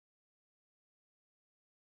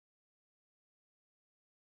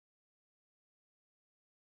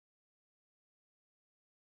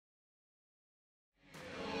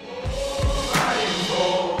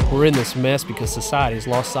we're in this mess because society has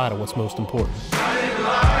lost sight of what's most important.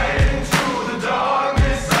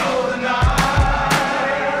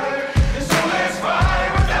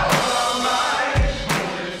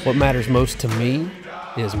 What matters most to me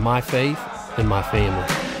is my faith and my family.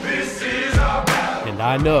 And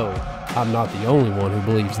I know I'm not the only one who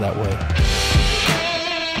believes that way.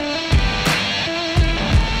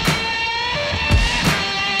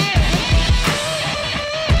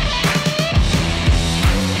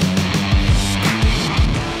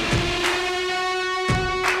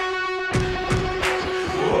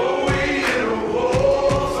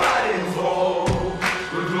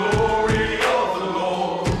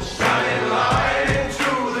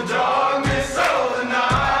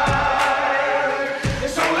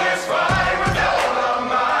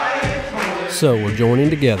 So we're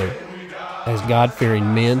joining together as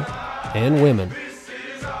God-fearing men and women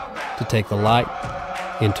to take the light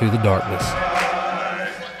into the darkness.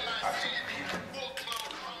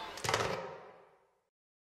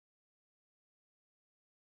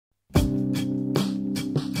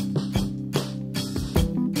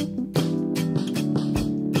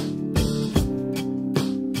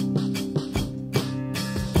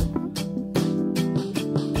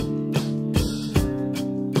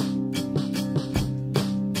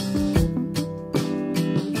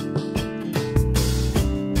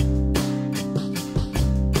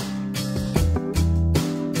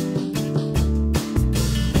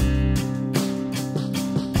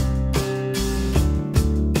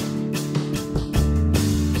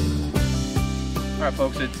 Alright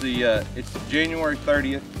folks, it's January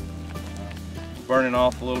 30th. Burning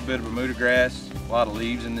off a little bit of Bermuda grass, a lot of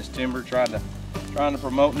leaves in this timber, trying to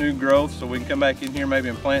promote new growth so we can come back in here maybe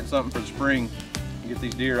and plant something for the spring and get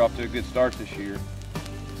these deer off to a good start this year.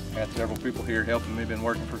 Got several people here helping me, been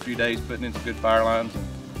working for a few days putting in some good fire lines, and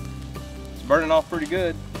it's burning off pretty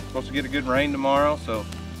good. Supposed to get a good rain tomorrow, so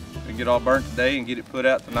we can get all burnt today and get it put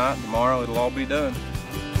out tonight, and tomorrow it'll all be done.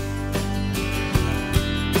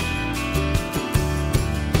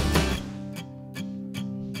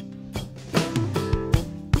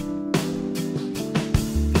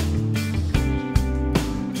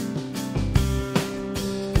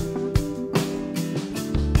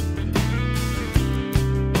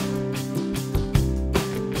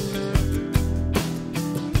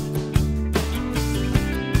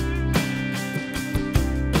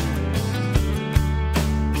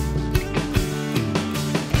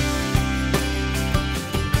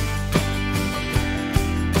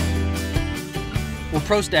 Well,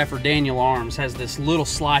 Pro Staffer Daniel Arms has this little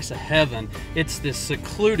slice of heaven. It's this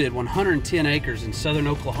secluded 110 acres in southern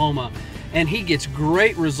Oklahoma, and he gets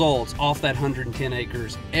great results off that 110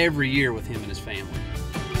 acres every year with him and his family.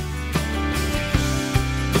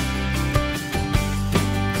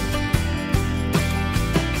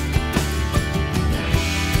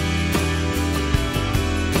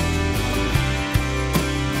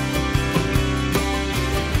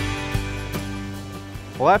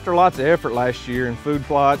 Well, after lots of effort last year in food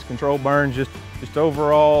plots, controlled burns, just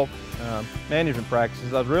overall management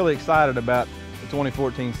practices, I was really excited about the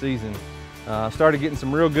 2014 season. Started getting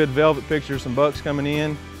some real good velvet pictures, some bucks coming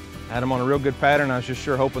in. Had them on a real good pattern. I was just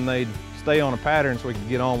sure hoping they'd stay on a pattern so we could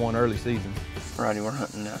get on one early season. Righty, we're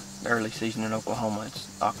hunting the early season in Oklahoma.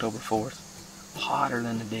 It's October 4th. Hotter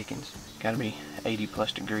than the dickens. Got to be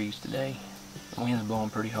 80+ degrees today. The wind's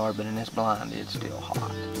blowing pretty hard, but in this blind, it's still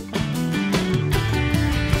hot.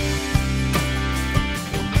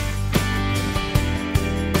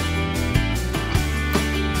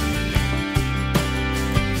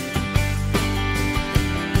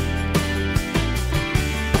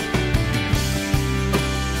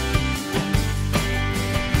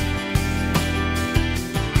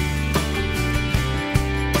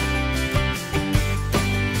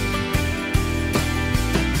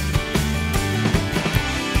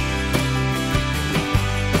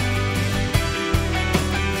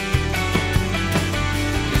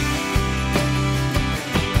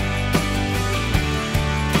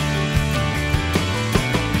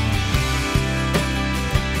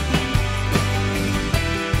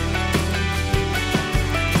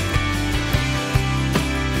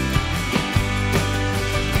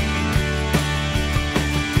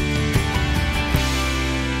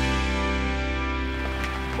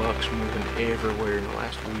 Bucks moving everywhere in the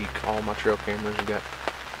last week. All my trail cameras have got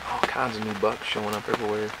all kinds of new bucks showing up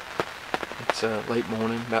everywhere. It's late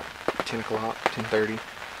morning, about 10 o'clock, 10:30.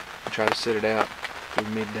 I try to sit it out through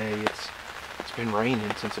midday. It's been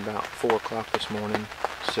raining since about 4 o'clock this morning,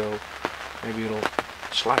 so maybe it'll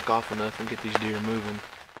slack off enough and get these deer moving.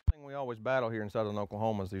 We always battle here in southern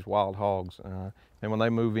Oklahoma is these wild hogs. And when they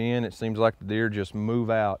move in, it seems like the deer just move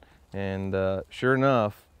out. And sure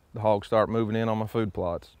enough, the hogs start moving in on my food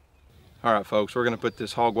plots. All right, folks, we're gonna put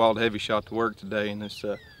this Hog Wild Heavy Shot to work today and let's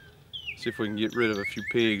see if we can get rid of a few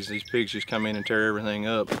pigs. These pigs just come in and tear everything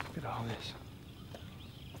up. Look at all this.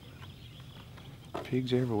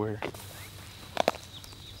 Pigs everywhere.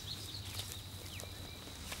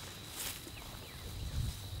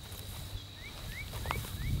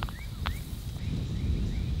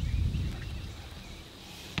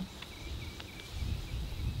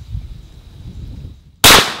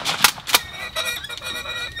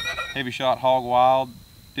 Heavy Shot Hog Wild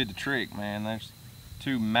did the trick, man. There's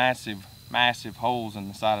two massive holes in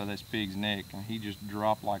the side of this pig's neck, and he just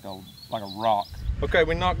dropped like a rock. Okay,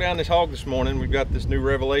 we knocked down this hog this morning. We've got this new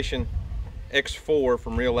Revelation X4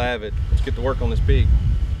 from Real Avid. Let's get to work on this pig.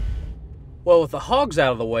 Well, with the hogs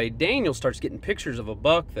out of the way, Daniel starts getting pictures of a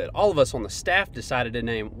buck that all of us on the staff decided to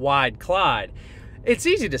name Wide Clyde. It's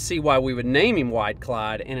easy to see why we would name him Wide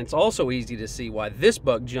Clyde, and it's also easy to see why this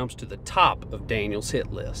buck jumps to the top of Daniel's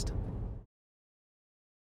hit list.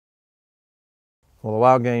 Well, the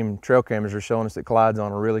wild game trail cameras are showing us that Clyde's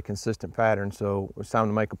on a really consistent pattern, so it's time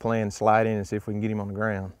to make a plan, slide in and see if we can get him on the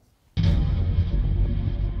ground.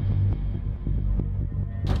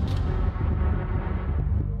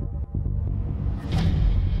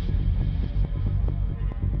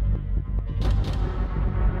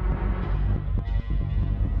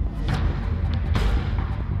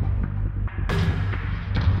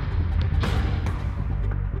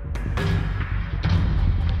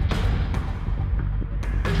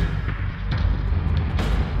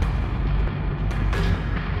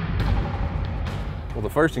 Well,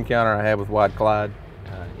 the first encounter I had with Wide Clyde,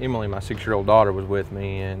 Emily, my 6-year-old daughter, was with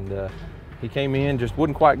me, and he came in, just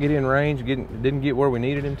wouldn't quite get in range, didn't get where we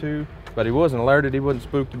needed him to, but he wasn't alerted, he wasn't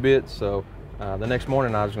spooked a bit, so the next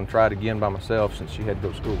morning I was going to try it again by myself since she had to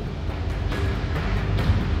go to school.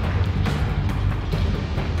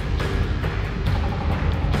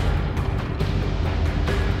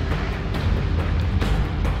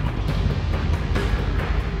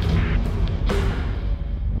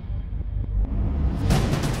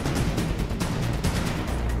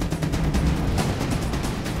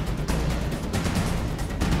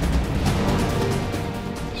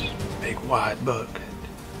 Wide buck.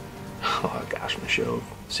 Oh gosh, Michelle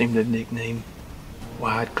seemed to nickname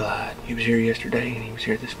Wide Clyde. He was here yesterday and he was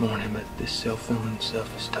here this morning, but this self-filming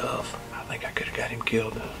stuff is tough. I think I could have got him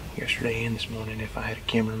killed yesterday and this morning if I had a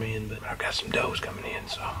cameraman, but I've got some does coming in,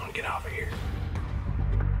 so I'm gonna get off of here.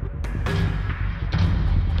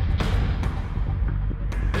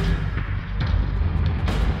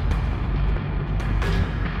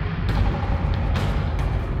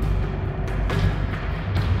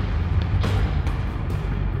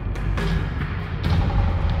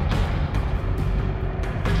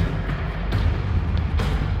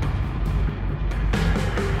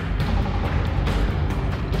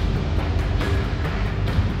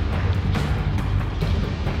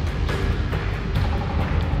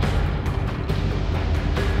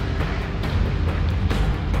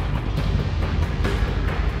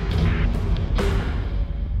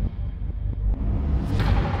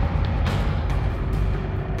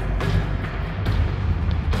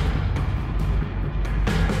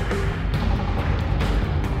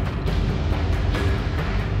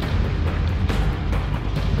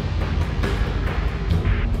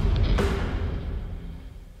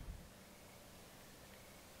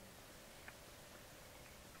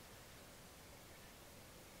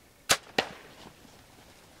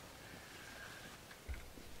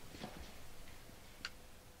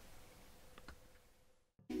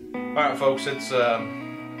 All right, folks, it's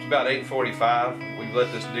about 8:45. We've let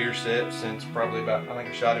this deer sit since probably about, I think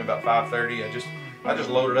I shot him about 5:30. I just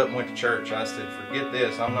loaded up and went to church. I said, forget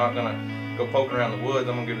this. I'm not gonna go poking around the woods.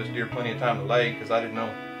 I'm gonna give this deer plenty of time to lay because I don't know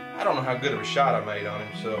how good of a shot I made on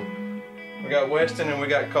him. So we got Weston and we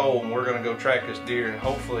got Cole, and we're gonna go track this deer, and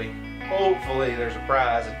hopefully there's a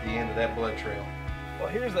prize at the end of that blood trail. Well,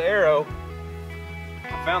 here's the arrow.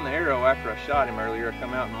 I found the arrow after I shot him earlier. I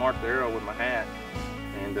come out and marked the arrow with my hat,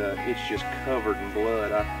 and it's just covered in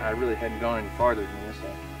blood. I really hadn't gone any farther than this.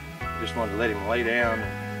 I just wanted to let him lay down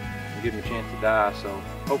and give him a chance to die, so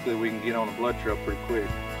hopefully we can get on the blood trail pretty quick.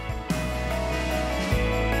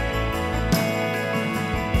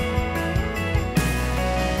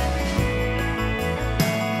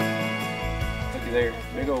 Looky there,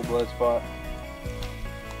 big old blood spot.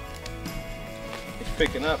 It's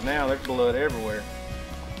picking up now, there's blood everywhere.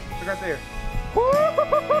 Look right there.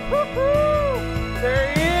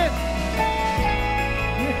 There he is!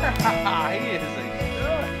 He is a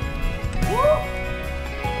stud.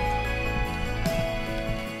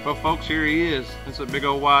 Well folks, here he is. That's a big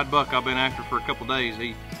old wide buck I've been after for a couple days.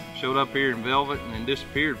 He showed up here in Velvet and then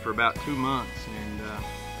disappeared for about 2 months. And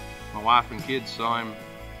my wife and kids saw him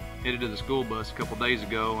headed to the school bus a couple days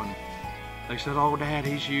ago, and they said, "Oh Dad,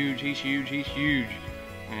 he's huge, he's huge, he's huge."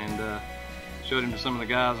 And showed him to some of the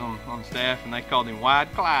guys on staff, and they called him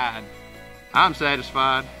Wide Clyde. I'm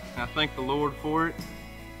satisfied. I thank the Lord for it.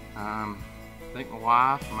 Thank my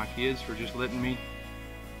wife and my kids for just letting me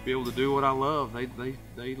be able to do what I love.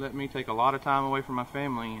 They let me take a lot of time away from my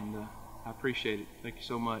family, and I appreciate it. Thank you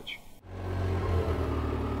so much.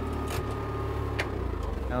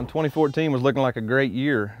 Now, 2014 was looking like a great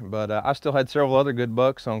year, but I still had several other good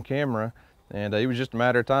bucks on camera, and it was just a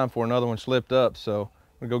matter of time before another one slipped up, so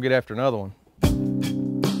I'm gonna go get after another one.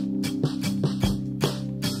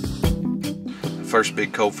 First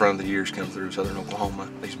big cold front of the year's come through southern Oklahoma.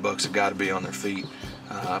 These bucks have got to be on their feet.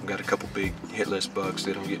 I've got a couple big hit list bucks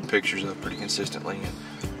that I'm getting pictures of pretty consistently, and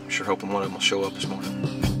I'm sure hoping one of them will show up this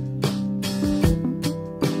morning.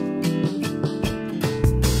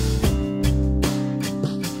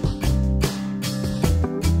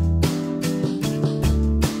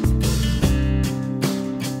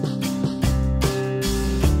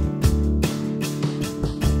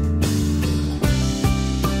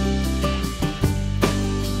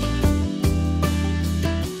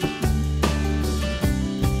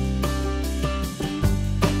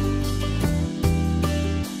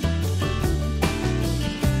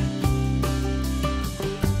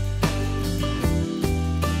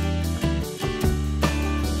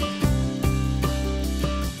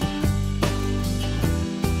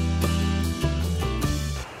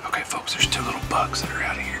 There's two little bucks that are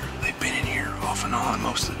out of here. They've been in here off and on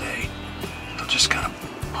most of the day. They'll just kind of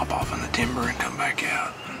hop off in the timber and come back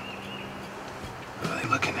out. What are they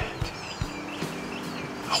looking at?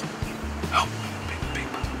 Oh,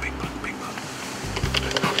 big buck, big buck, big buck.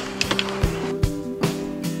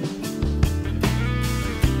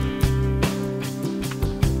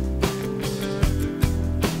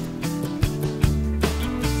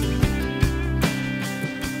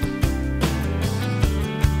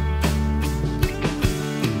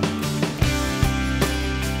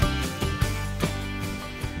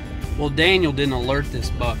 Well, Daniel didn't alert this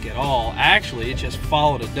buck at all. Actually, it just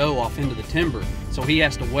followed a doe off into the timber. So he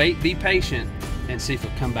has to wait, be patient, and see if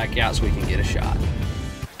it'll come back out so we can get a shot.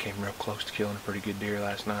 I came real close to killing a pretty good deer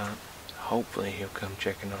last night. Hopefully he'll come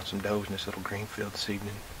checking on some does in this little green field this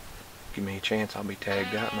evening. Give me a chance, I'll be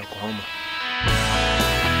tagged out in Oklahoma.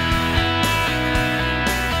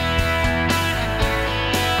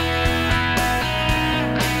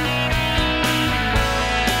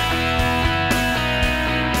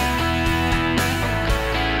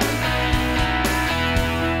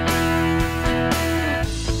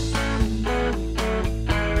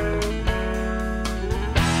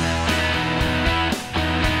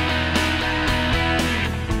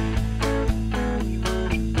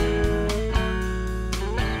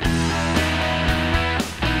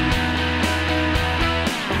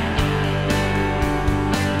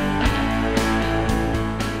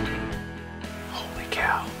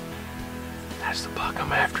 That's the buck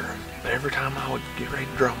I'm after. But every time I would get ready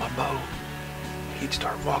to draw my bow, he'd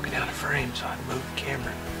start walking out of frame, so I'd move the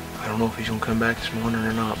camera. I don't know if he's gonna come back this morning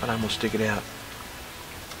or not, but I'm gonna stick it out.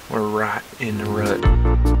 We're right in the rut.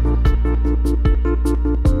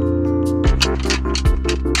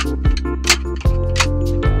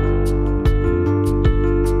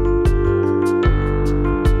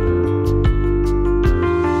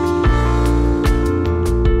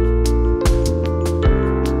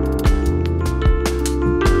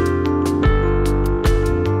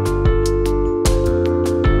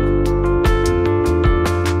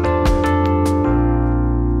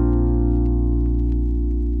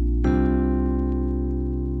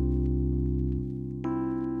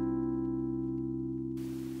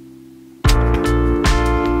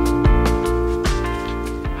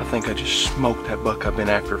 I think I just smoked that buck I've been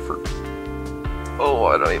after for,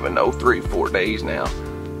 I don't even know, 3-4 days now.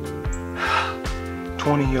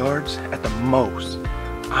 20 yards at the most.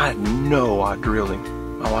 I know I drilled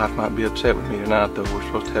him. My wife might be upset with me tonight though. We're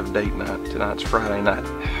supposed to have a date night. Tonight's Friday night.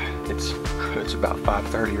 It's about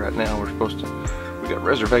 5:30 right now. We got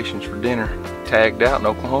reservations for dinner. Tagged out in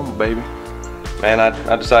Oklahoma, baby. Man,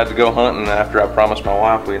 I decided to go hunting after I promised my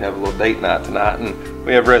wife we'd have a little date night tonight, and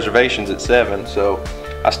we have reservations at 7, so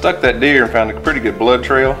I stuck that deer and found a pretty good blood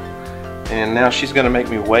trail, and now she's gonna make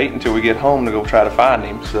me wait until we get home to go try to find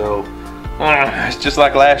him. So it's just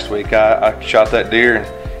like last week. I shot that deer and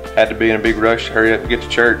had to be in a big rush to hurry up and get to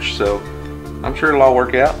church, so I'm sure it'll all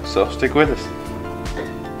work out, so stick with us.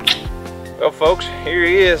 Well folks, here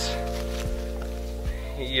he is.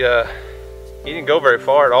 He didn't go very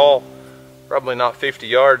far at all, probably not 50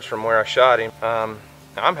 yards from where I shot him.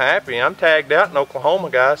 I'm happy. I'm tagged out in Oklahoma,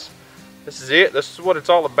 guys. This is it. This is what it's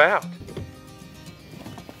all about.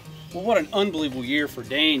 Well, what an unbelievable year for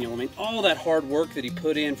Daniel. I mean, all that hard work that he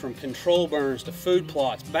put in, from control burns to food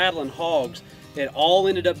plots, battling hogs, it all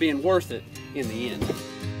ended up being worth it in the end.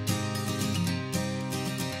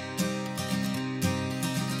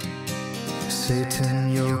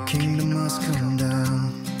 Satan, your kingdom must come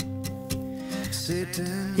down.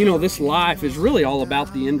 Satan, You know, this life is really all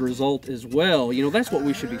about the end result as well. You know, that's what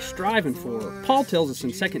we should be striving for. Paul tells us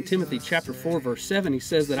in 2 Timothy chapter 4, verse 7, he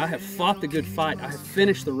says that I have fought the good fight, I have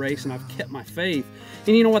finished the race, and I've kept my faith.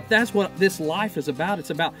 And you know what? That's what this life is about. It's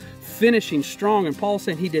about finishing strong. And Paul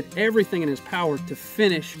said he did everything in his power to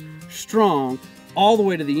finish strong all the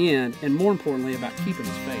way to the end, and more importantly, about keeping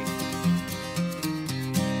his faith.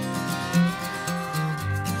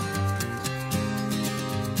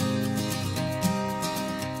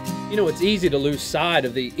 You know, it's easy to lose sight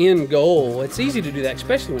of the end goal. It's easy to do that,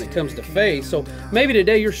 especially when it comes to faith. So maybe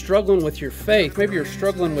today you're struggling with your faith. Maybe you're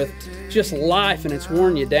struggling with just life and it's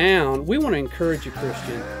worn you down. We want to encourage you,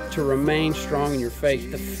 Christian, to remain strong in your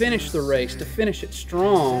faith, to finish the race, to finish it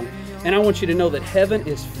strong. And I want you to know that heaven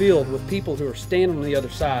is filled with people who are standing on the other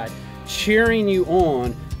side, cheering you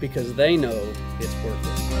on because they know it's worth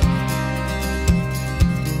it.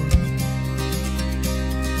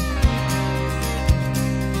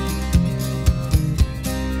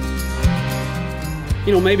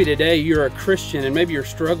 You know, maybe today you're a Christian and maybe you're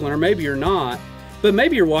struggling, or maybe you're not, but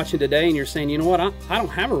maybe you're watching today and you're saying, you know what, I don't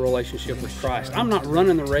have a relationship with Christ. I'm not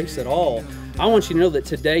running the race at all. I want you to know that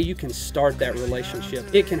today you can start that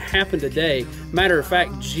relationship. It can happen today. Matter of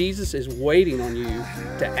fact, Jesus is waiting on you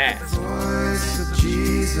to ask. voice of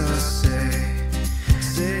Jesus say,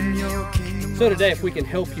 send your kingdom. So today, if we can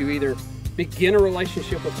help you either begin a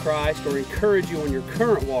relationship with Christ or encourage you on your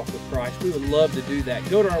current walk with Christ, we would love to do that.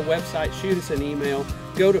 Go to our website, shoot us an email,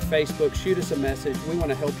 go to Facebook, shoot us a message. We want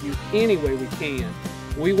to help you any way we can.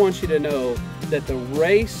 We want you to know that the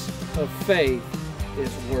race of faith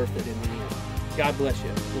is worth it in the end. God bless you.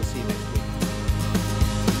 We'll see you next week.